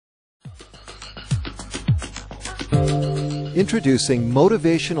Introducing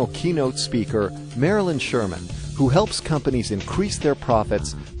motivational keynote speaker Marilyn Sherman, who helps companies increase their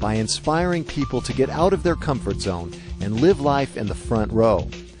profits by inspiring people to get out of their comfort zone and live life in the front row.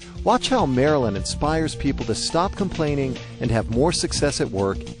 Watch how Marilyn inspires people to stop complaining and have more success at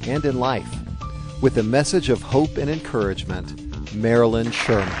work and in life. With a message of hope and encouragement, Marilyn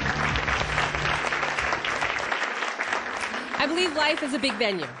Sherman. I believe life is a big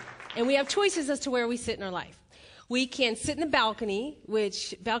venue, and we have choices as to where we sit in our life. We can sit in the balcony,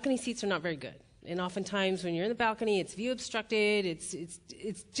 which balcony seats are not very good. And oftentimes when you're in the balcony, it's view obstructed,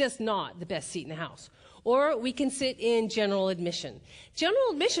 it's just not the best seat in the house. Or we can sit in general admission.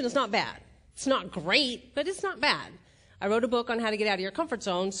 General admission is not bad. It's not great, but it's not bad. I wrote a book on how to get out of your comfort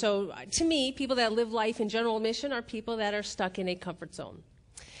zone. So to me, people that live life in general admission are people that are stuck in a comfort zone.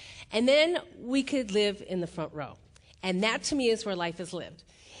 And then we could live in the front row. And that to me is where life is lived.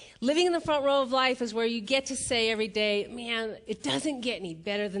 Living in the front row of life is where you get to say every day, man, it doesn't get any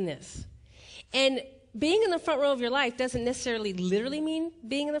better than this. And being in the front row of your life doesn't necessarily literally mean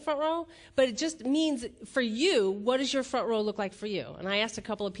being in the front row, but it just means for you, what does your front row look like for you? And I asked a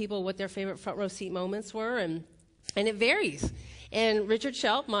couple of people what their favorite front row seat moments were, and it varies. And Richard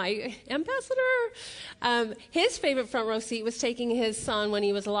Shelp, my ambassador, his favorite front row seat was taking his son when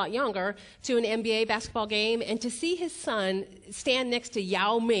he was a lot younger to an NBA basketball game, and to see his son stand next to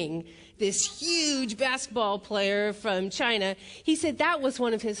Yao Ming, this huge basketball player from China. He said that was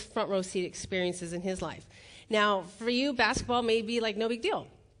one of his front row seat experiences in his life. Now, for you, basketball may be like no big deal.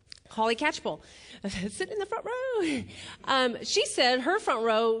 Holly Catchpole, sitting in the front row. She said her front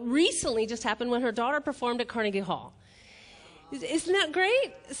row recently just happened when her daughter performed at Carnegie Hall. Isn't that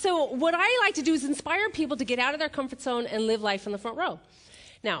great? So what I like to do is inspire people to get out of their comfort zone and live life in the front row.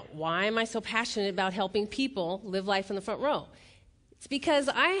 Now, why am I so passionate about helping people live life in the front row? It's because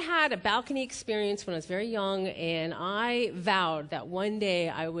I had a balcony experience when I was very young, and I vowed that one day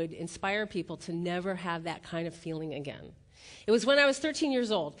I would inspire people to never have that kind of feeling again. It was when I was 13 years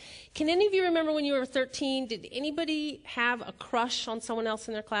old. Can any of you remember when you were 13? Did anybody have a crush on someone else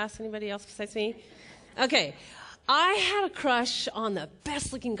in their class? Anybody else besides me? Okay. I had a crush on the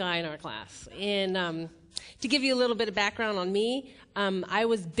best-looking guy in our class. And to give you a little bit of background on me, I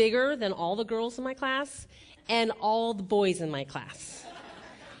was bigger than all the girls in my class and all the boys in my class.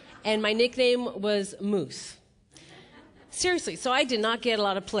 And my nickname was Moose. Seriously, so I did not get a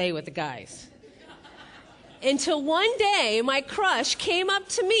lot of play with the guys. Until one day, my crush came up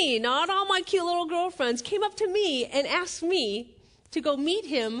to me, not all my cute little girlfriends, came up to me and asked me to go meet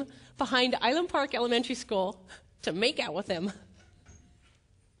him behind Island Park Elementary School to make out with him.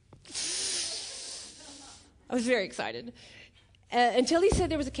 I was very excited. Until he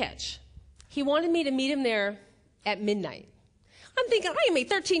said there was a catch. He wanted me to meet him there at midnight. I'm thinking, I am a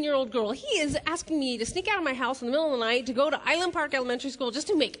 13-year-old girl. He is asking me to sneak out of my house in the middle of the night to go to Island Park Elementary School just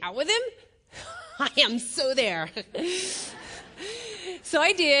to make out with him? I am so there. So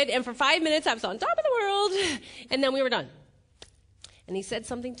I did, and for 5 minutes I was on top of the world, and then we were done. And he said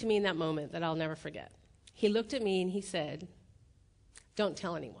something to me in that moment that I'll never forget. He looked at me and he said, "Don't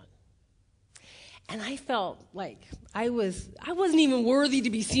tell anyone." And I felt like I wasn't even worthy to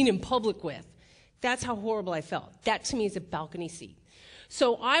be seen in public with. That's how horrible I felt. That to me is a balcony seat.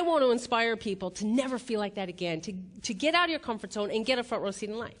 So I want to inspire people to never feel like that again, to get out of your comfort zone and get a front row seat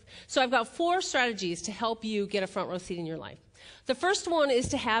in life. So I've got 4 strategies to help you get a front row seat in your life. The first one is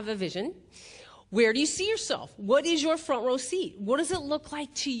to have a vision. Where do you see yourself? What is your front row seat? What does it look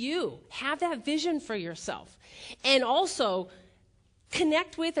like to you? Have that vision for yourself. And also,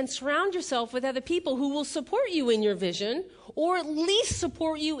 connect with and surround yourself with other people who will support you in your vision, or at least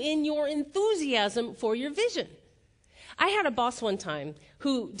support you in your enthusiasm for your vision. I had a boss one time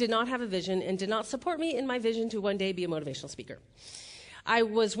who did not have a vision and did not support me in my vision to one day be a motivational speaker. I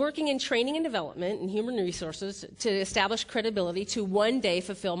was working in training and development and human resources to establish credibility to one day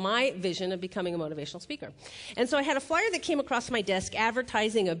fulfill my vision of becoming a motivational speaker. And so I had a flyer that came across my desk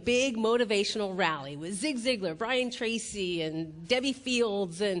advertising a big motivational rally with Zig Ziglar, Brian Tracy, and Debbie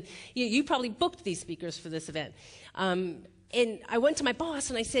Fields, and you probably booked these speakers for this event. And I went to my boss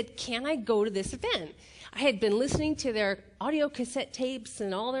and I said, "Can I go to this event?" I had been listening to their audio cassette tapes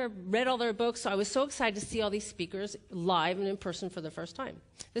and read all their books, so I was so excited to see all these speakers live and in person for the first time.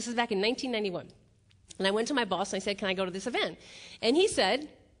 This was back in 1991. And I went to my boss and I said, "Can I go to this event?" And he said,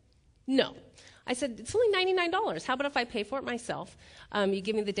 "No." I said, "It's only $99. How about if I pay for it myself? You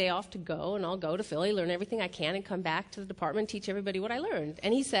give me the day off to go, and I'll go to Philly, learn everything I can, and come back to the department and teach everybody what I learned."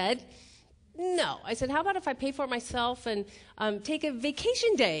 And he said, "No." I said, "How about if I pay for it myself and take a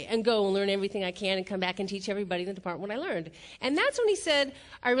vacation day and go and learn everything I can and come back and teach everybody in the department what I learned?" And that's when he said,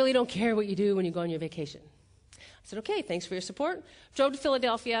 "I really don't care what you do when you go on your vacation." I said, okay, thanks for your support. Drove to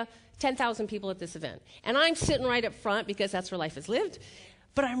Philadelphia, 10,000 people at this event. And I'm sitting right up front because that's where life is lived.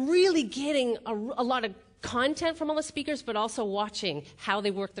 But I'm really getting a lot of content from all the speakers, but also watching how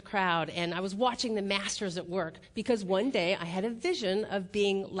they work the crowd. And I was watching the masters at work because one day I had a vision of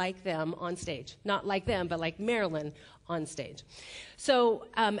being like them on stage. Not like them, but like Marilyn on stage. So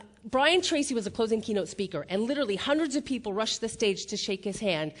Brian Tracy was a closing keynote speaker, and literally hundreds of people rushed the stage to shake his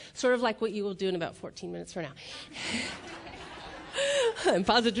hand, sort of like what you will do in about 14 minutes from now. I'm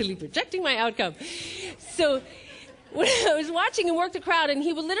positively projecting my outcome. So when I was watching him work the crowd, and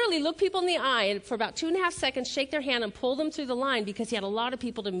he would literally look people in the eye and for about 2.5 seconds, shake their hand and pull them through the line because he had a lot of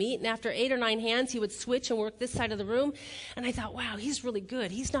people to meet. And after 8 or 9 hands, he would switch and work this side of the room. And I thought, wow, he's really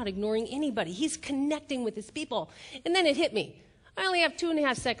good. He's not ignoring anybody. He's connecting with his people. And then it hit me. I only have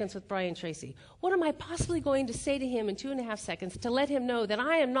 2.5 seconds with Brian Tracy. What am I possibly going to say to him in 2.5 seconds to let him know that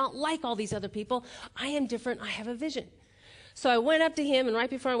I am not like all these other people? I am different. I have a vision. So I went up to him, and right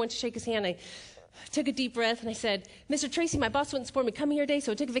before I went to shake his hand, I took a deep breath, and I said, Mr. Tracy, my boss wouldn't support me coming here today,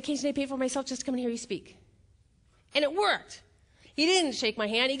 so I took a vacation day, paid for myself just to come and hear you speak. And it worked. He didn't shake my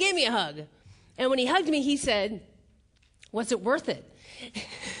hand. He gave me a hug. And when he hugged me, he said, was it worth it?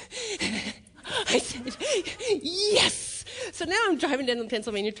 I said, yes. So now I'm driving down the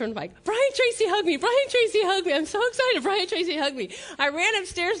Pennsylvania Turnpike. Brian Tracy hugged me. Brian Tracy hugged me. I'm so excited. Brian Tracy hugged me. I ran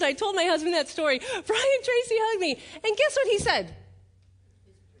upstairs, and I told my husband that story. Brian Tracy hugged me. And guess what he said?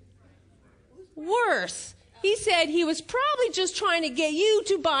 Worse. He said he was probably just trying to get you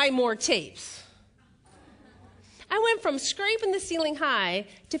to buy more tapes. I went from scraping the ceiling high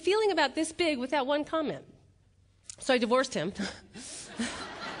to feeling about this big with that one comment. So I divorced him.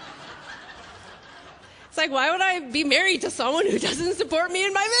 It's like, why would I be married to someone who doesn't support me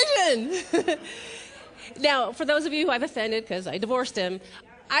in my vision? Now, for those of you who I've offended because I divorced him,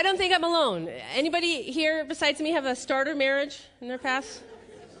 I don't think I'm alone. Anybody here besides me have a starter marriage in their past?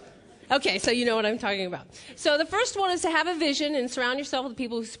 Okay, so you know what I'm talking about. So the first one is to have a vision and surround yourself with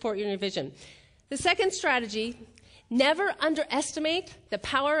people who support you in your vision. The second strategy, never underestimate the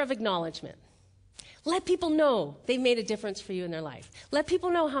power of acknowledgement. Let people know they've made a difference for you in their life. Let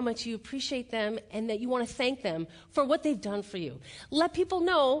people know how much you appreciate them and that you want to thank them for what they've done for you. Let people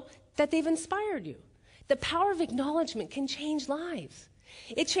know that they've inspired you. The power of acknowledgement can change lives.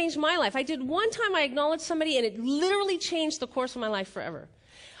 It changed my life. I did one time, I acknowledged somebody, and it literally changed the course of my life forever.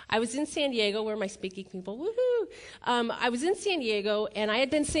 I was in San Diego, where my speaking people, woohoo! I was in San Diego, and I had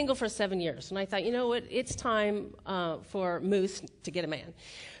been single for 7 years. And I thought, you know what, it's time for Moose to get a man.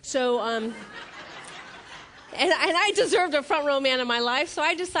 So, and I deserved a front row man in my life, so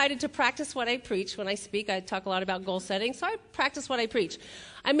I decided to practice what I preach. When I speak, I talk a lot about goal setting, so I practice what I preach.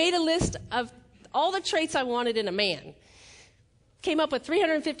 I made a list of all the traits I wanted in a man. Came up with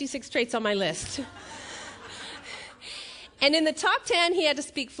 356 traits on my list. And in the top 10, he had to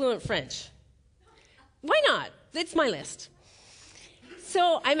speak fluent French. Why not? It's my list.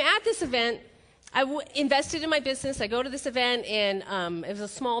 So I'm at this event. I invested in my business. I go to this event, and it was a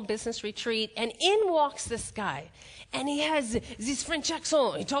small business retreat. And in walks this guy. And he has this French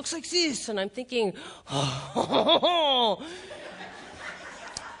accent. He talks like this. And I'm thinking, oh.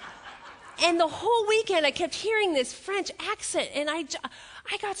 And the whole weekend, I kept hearing this French accent. And I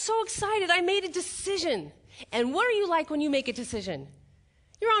got so excited. I made a decision. And what are you like when you make a decision?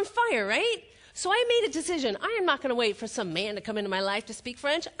 You're on fire, right? So I made a decision. I am not going to wait for some man to come into my life to speak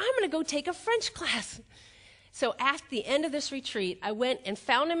French. I'm going to go take a French class. So at the end of this retreat, I went and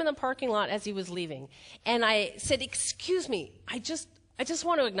found him in the parking lot as he was leaving. And I said, excuse me, I just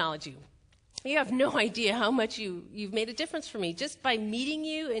want to acknowledge you. You have no idea how much you've made a difference for me. Just by meeting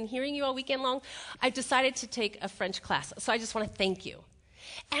you and hearing you all weekend long, I've decided to take a French class. So I just want to thank you.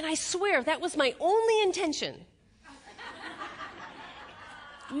 And I swear that was my only intention.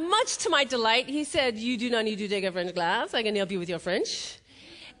 Much to my delight, he said, you do not need to take a French class. I can help you with your French.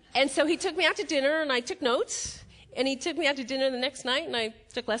 And so he took me out to dinner, and I took notes. And he took me out to dinner the next night, and I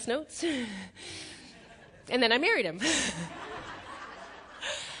took less notes. And then I married him.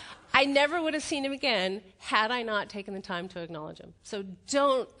 I never would have seen him again had I not taken the time to acknowledge him. So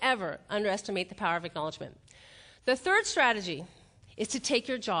don't ever underestimate the power of acknowledgement. The third strategy is to take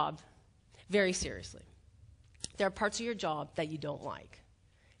your job very seriously. There are parts of your job that you don't like.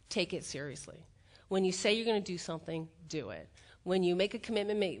 Take it seriously. When you say you're going to do something, do it. When you make a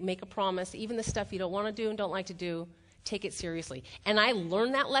commitment, make a promise, even the stuff you don't want to do and don't like to do, take it seriously. And I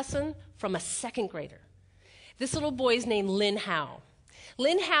learned that lesson from a second grader. This little boy is named Lin Hao.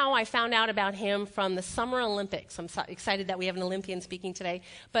 Lin Hao, I found out about him from the Summer Olympics. I'm so excited that we have an Olympian speaking today.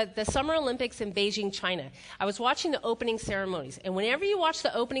 But the Summer Olympics in Beijing, China. I was watching the opening ceremonies. And whenever you watch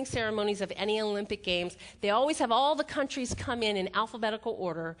the opening ceremonies of any Olympic Games, they always have all the countries come in alphabetical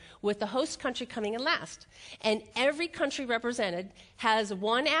order, with the host country coming in last. And every country represented has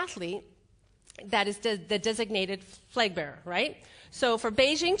one athlete that is the designated flag bearer, right? So for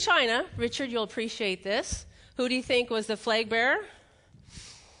Beijing, China, Richard, you'll appreciate this. Who do you think was the flag bearer?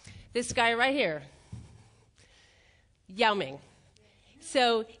 This guy right here, Yao Ming.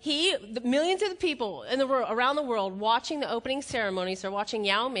 So millions of the people in the world, around the world watching the opening ceremonies are watching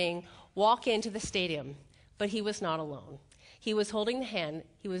Yao Ming walk into the stadium. But he was not alone. He was holding the hand.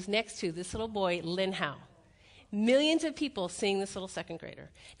 He was next to this little boy, Lin Hao. Millions of people seeing this little second grader.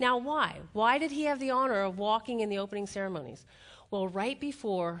 Now, why? Why did he have the honor of walking in the opening ceremonies? Well, right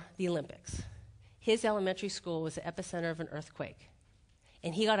before the Olympics, his elementary school was the epicenter of an earthquake.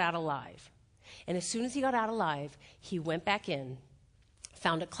 And he got out alive. And as soon as he got out alive, he went back in,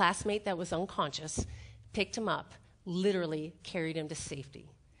 found a classmate that was unconscious, picked him up, literally carried him to safety.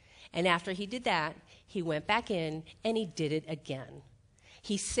 And after he did that, he went back in and he did it again.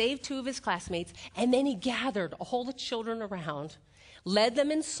 He saved 2 of his classmates, and then he gathered all the children around, led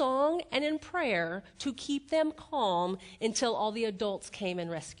them in song and in prayer to keep them calm until all the adults came and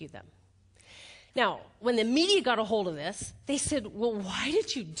rescued them. Now, when the media got a hold of this, they said, well, why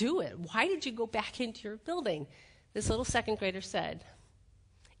did you do it? Why did you go back into your building? This little second grader said,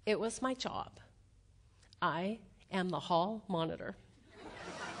 it was my job. I am the hall monitor.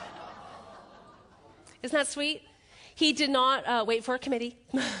 Isn't that sweet? He did not wait for a committee,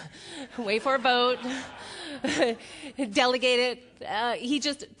 wait for a vote, delegate it. He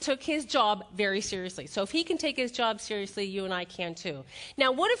just took his job very seriously. So if he can take his job seriously, you and I can too.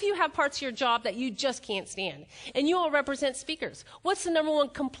 Now, what if you have parts of your job that you just can't stand? And you all represent speakers. What's the number one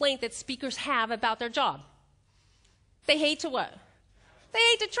complaint that speakers have about their job? They hate to what? They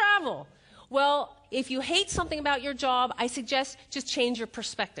hate to travel. Well, if you hate something about your job, I suggest just change your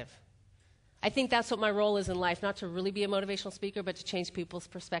perspective. I think that's what my role is in life, not to really be a motivational speaker, but to change people's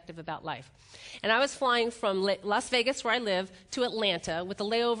perspective about life. And I was flying from Las Vegas, where I live, to Atlanta with a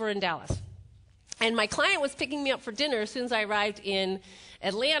layover in Dallas. And my client was picking me up for dinner as soon as I arrived in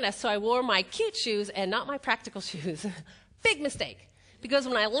Atlanta, so I wore my cute shoes and not my practical shoes. Big mistake. Because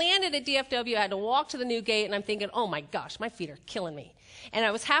when I landed at DFW, I had to walk to the new gate, and I'm thinking, oh my gosh, my feet are killing me. And I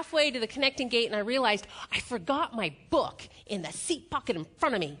was halfway to the connecting gate, and I realized I forgot my book in the seat pocket in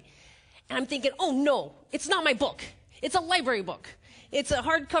front of me. And I'm thinking, oh no, it's not my book. It's a library book. It's a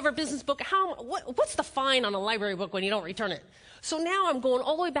hardcover business book. What's the fine on a library book when you don't return it? So now I'm going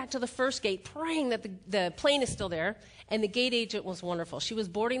all the way back to the first gate, praying that the plane is still there. And the gate agent was wonderful. She was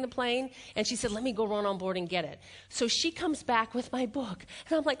boarding the plane, and she said, let me go run on board and get it. So she comes back with my book.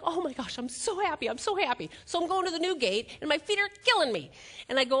 And I'm like, oh my gosh, I'm so happy. I'm so happy. So I'm going to the new gate, and my feet are killing me.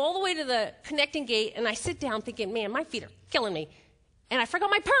 And I go all the way to the connecting gate, and I sit down thinking, man, my feet are killing me. And I forgot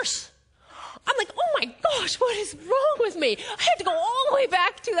my purse. I'm like, oh my gosh, what is wrong with me? I had to go all the way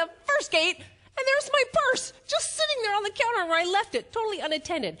back to the first gate, and there's my purse just sitting there on the counter where I left it, totally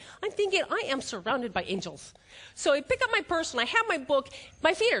unattended. I'm thinking, I am surrounded by angels. So I pick up my purse, and I have my book.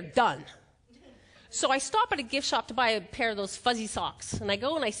 My feet are done. So I stop at a gift shop to buy a pair of those fuzzy socks, and I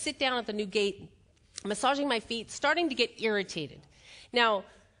go and I sit down at the new gate, massaging my feet, starting to get irritated. Now,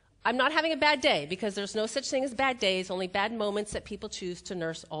 I'm not having a bad day, because there's no such thing as bad days, only bad moments that people choose to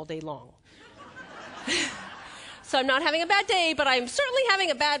nurse all day long. So I'm not having a bad day, but I'm certainly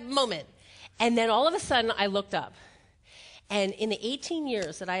having a bad moment. And then all of a sudden, I looked up. And in the 18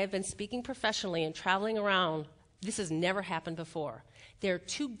 years that I have been speaking professionally and traveling around, this has never happened before. There are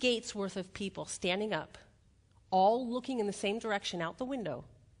 2 gates worth of people standing up, all looking in the same direction out the window,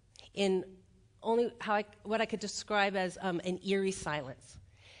 in only what I could describe as an eerie silence.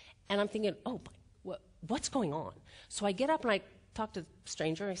 And I'm thinking, oh, what's going on? So I get up and I talk to the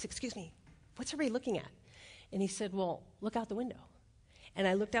stranger, and I say, excuse me, what's everybody looking at? And he said, well, look out the window. And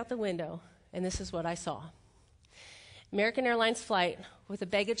I looked out the window, and this is what I saw. American Airlines flight with a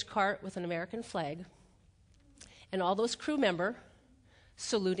baggage cart with an American flag, and all those crew members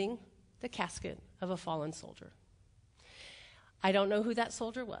saluting the casket of a fallen soldier. I don't know who that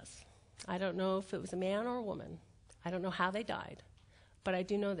soldier was. I don't know if it was a man or a woman. I don't know how they died. But I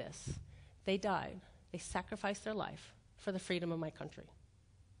do know this. They died. They sacrificed their life for the freedom of my country.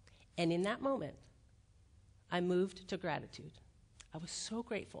 And in that moment, I moved to gratitude. I was so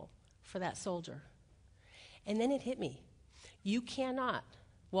grateful for that soldier. And then it hit me. You cannot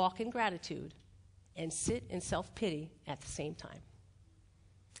walk in gratitude and sit in self-pity at the same time.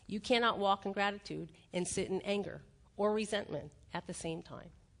 You cannot walk in gratitude and sit in anger or resentment at the same time.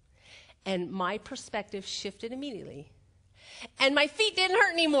 And my perspective shifted immediately. And my feet didn't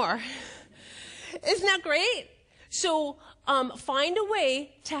hurt anymore. Isn't that great? So find a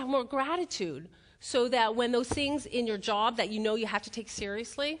way to have more gratitude so that when those things in your job that you know you have to take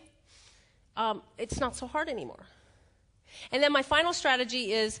seriously, it's not so hard anymore. And then my final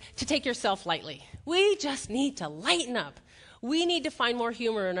strategy is to take yourself lightly. We just need to lighten up. We need to find more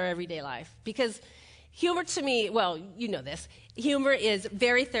humor in our everyday life because humor to me, well, you know this, humor is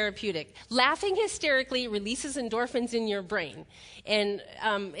very therapeutic. Laughing hysterically releases endorphins in your brain. And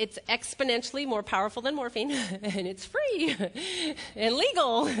it's exponentially more powerful than morphine, and it's free and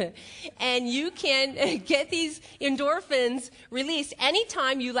legal. And you can get these endorphins released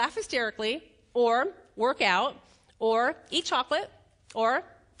anytime you laugh hysterically or work out or eat chocolate or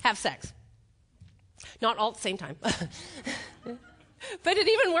have sex. Not all at the same time. But it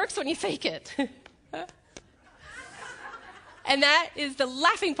even works when you fake it. And that is the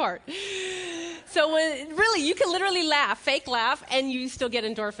laughing part. So really, you can literally laugh, fake laugh, and you still get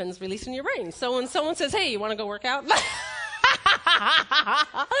endorphins released in your brain. So when someone says, hey, you want to go work out?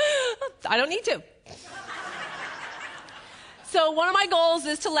 I don't need to. So one of my goals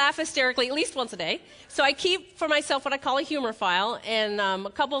is to laugh hysterically at least once a day. So I keep for myself what I call a humor file. And a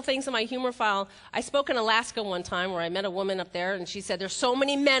couple of things in my humor file. I spoke in Alaska one time where I met a woman up there, and she said, there's so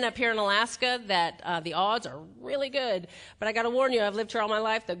many men up here in Alaska that the odds are really good. But I got to warn you, I've lived here all my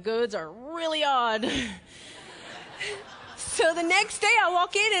life. The goods are really odd. So the next day I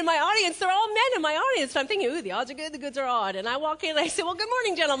walk in, and my audience, they're all men in my audience. So I'm thinking, ooh, the odds are good, the goods are odd. And I walk in, and I say, well, good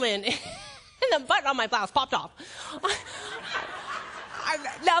morning, gentlemen. And the button on my blouse popped off.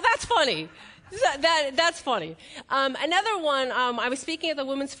 Now that's funny. That's funny. Another one, I was speaking at the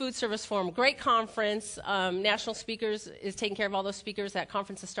Women's Food Service Forum. Great conference. National Speakers is taking care of all those speakers. That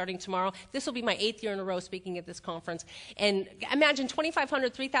conference is starting tomorrow. This will be my 8th year in a row speaking at this conference. And imagine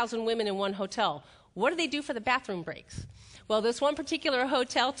 2,500, 3,000 women in one hotel. What do they do for the bathroom breaks? Well, this one particular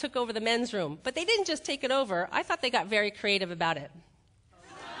hotel took over the men's room. But they didn't just take it over. I thought they got very creative about it.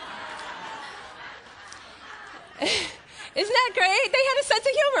 Isn't that great? They had a sense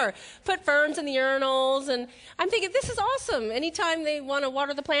of humor. Put ferns in the urinals, and I'm thinking, this is awesome. Anytime they want to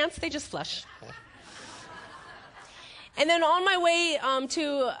water the plants, they just flush. And then on my way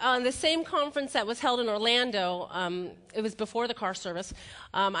to the same conference that was held in Orlando, it was before the car service,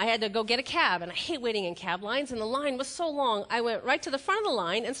 I had to go get a cab, and I hate waiting in cab lines, and the line was so long, I went right to the front of the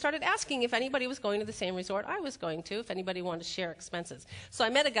line and started asking if anybody was going to the same resort I was going to, if anybody wanted to share expenses. So I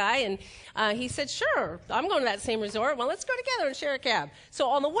met a guy, and he said, sure, I'm going to that same resort. Well, let's go together and share a cab. So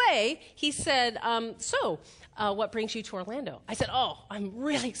on the way, he said, what brings you to Orlando? I said, oh, I'm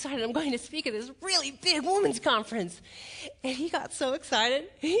really excited. I'm going to speak at this really big women's conference. And he got so excited.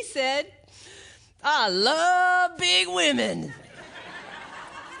 He said, I love big women.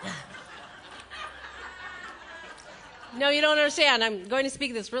 No, you don't understand. I'm going to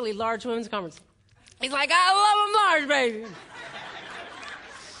speak at this really large women's conference. He's like, I love them large, baby.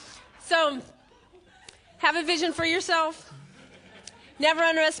 So, have a vision for yourself. Never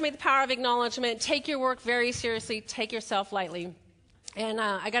underestimate the power of acknowledgement. Take your work very seriously. Take yourself lightly. And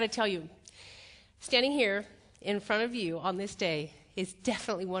I got to tell you, standing here in front of you on this day is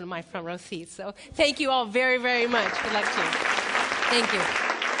definitely one of my front row seats. So thank you all very, very much. Good luck to you. Thank you.